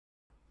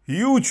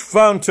huge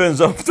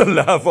fountains of the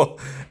lava.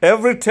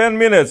 Every 10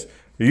 minutes,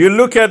 you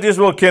look at this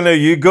volcano,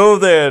 you go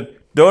there,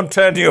 don't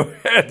turn your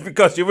head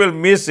because you will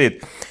miss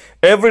it.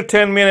 Every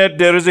 10 minutes,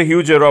 there is a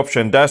huge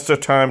eruption. That's the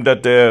time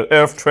that the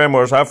earth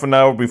tremors, half an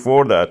hour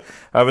before that,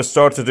 have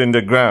started in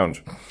the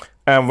ground.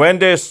 And when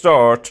they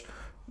start,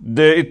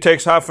 it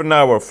takes half an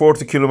hour,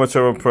 40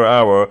 kilometers per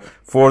hour,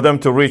 for them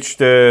to reach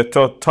the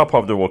top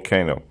of the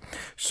volcano.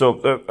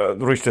 So,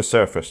 reach the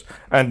surface.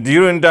 And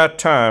during that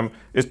time,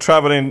 it's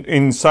traveling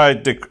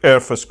inside the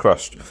Earth's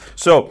crust.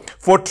 So,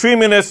 for 3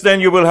 minutes,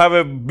 then you will have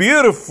a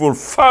beautiful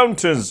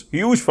fountains,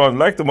 huge fountains,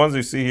 like the ones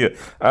you see here.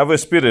 I will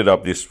speed it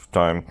up this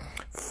time,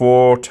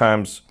 4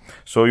 times.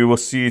 So you will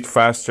see it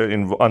faster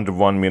in under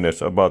 1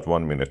 minute, about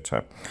 1 minute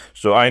time.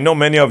 So I know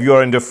many of you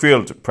are in the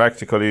field.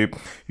 Practically,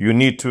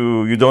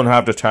 you don't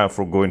have the time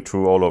for going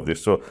through all of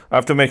this. So I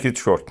have to make it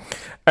short.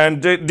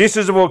 And this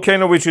is a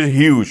volcano which is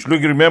huge.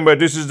 Look, remember,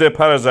 this is the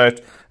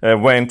parasite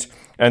vent,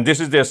 and this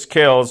is their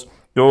scales.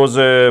 Those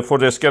for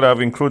the scale,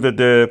 I've included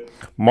the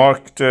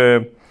marked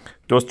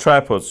those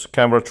tripods,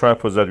 camera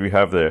tripods that we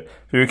have there.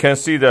 So you can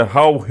see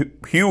how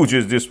huge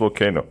is this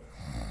volcano.